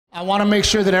I want to make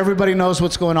sure that everybody knows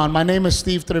what's going on. My name is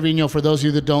Steve Trevino, for those of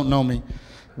you that don't know me.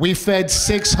 We fed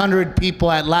 600 people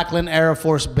at Lackland Air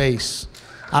Force Base.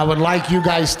 I would like you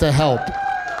guys to help.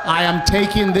 I am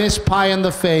taking this pie in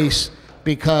the face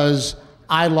because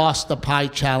I lost the pie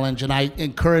challenge, and I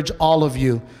encourage all of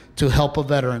you to help a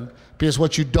veteran, because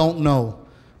what you don't know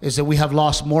is that we have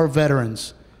lost more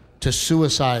veterans to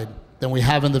suicide than we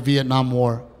have in the Vietnam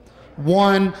War.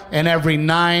 1 in every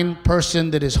 9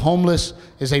 person that is homeless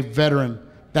is a veteran.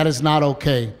 That is not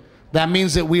okay. That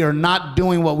means that we are not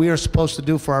doing what we are supposed to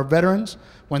do for our veterans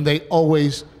when they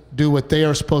always do what they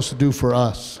are supposed to do for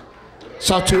us.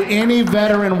 So to any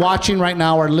veteran watching right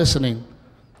now or listening,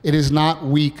 it is not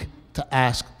weak to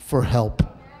ask for help.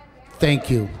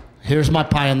 Thank you. Here's my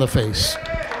pie in the face.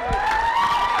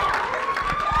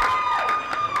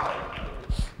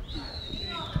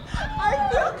 I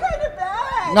feel kind of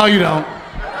bad. No, you don't.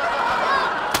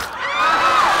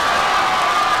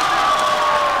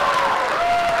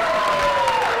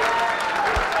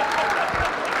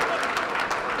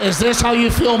 Is this how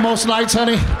you feel most nights,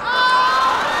 honey?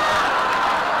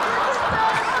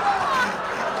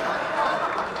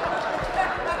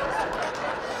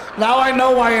 Now I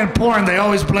know why in porn they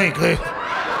always blink. Oh.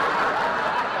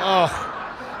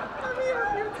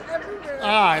 All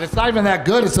right, it's not even that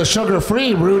good. It's a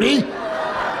sugar-free, Rudy.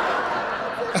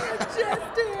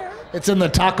 It's in the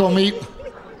taco meat.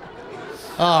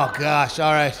 Oh, gosh,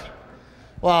 all right.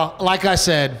 Well, like I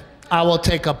said, I will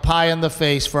take a pie in the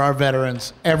face for our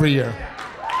veterans every year.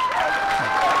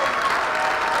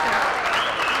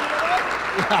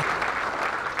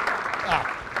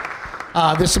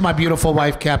 This is my beautiful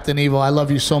wife, Captain Evil. I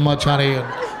love you so much, honey.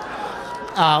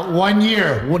 1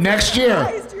 year, well, next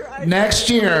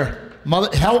year,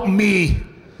 mother, help me.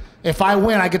 If I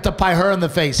win, I get to pie her in the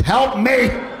face. Help me.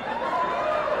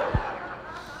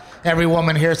 Every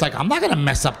woman here is like, I'm not gonna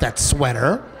mess up that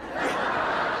sweater.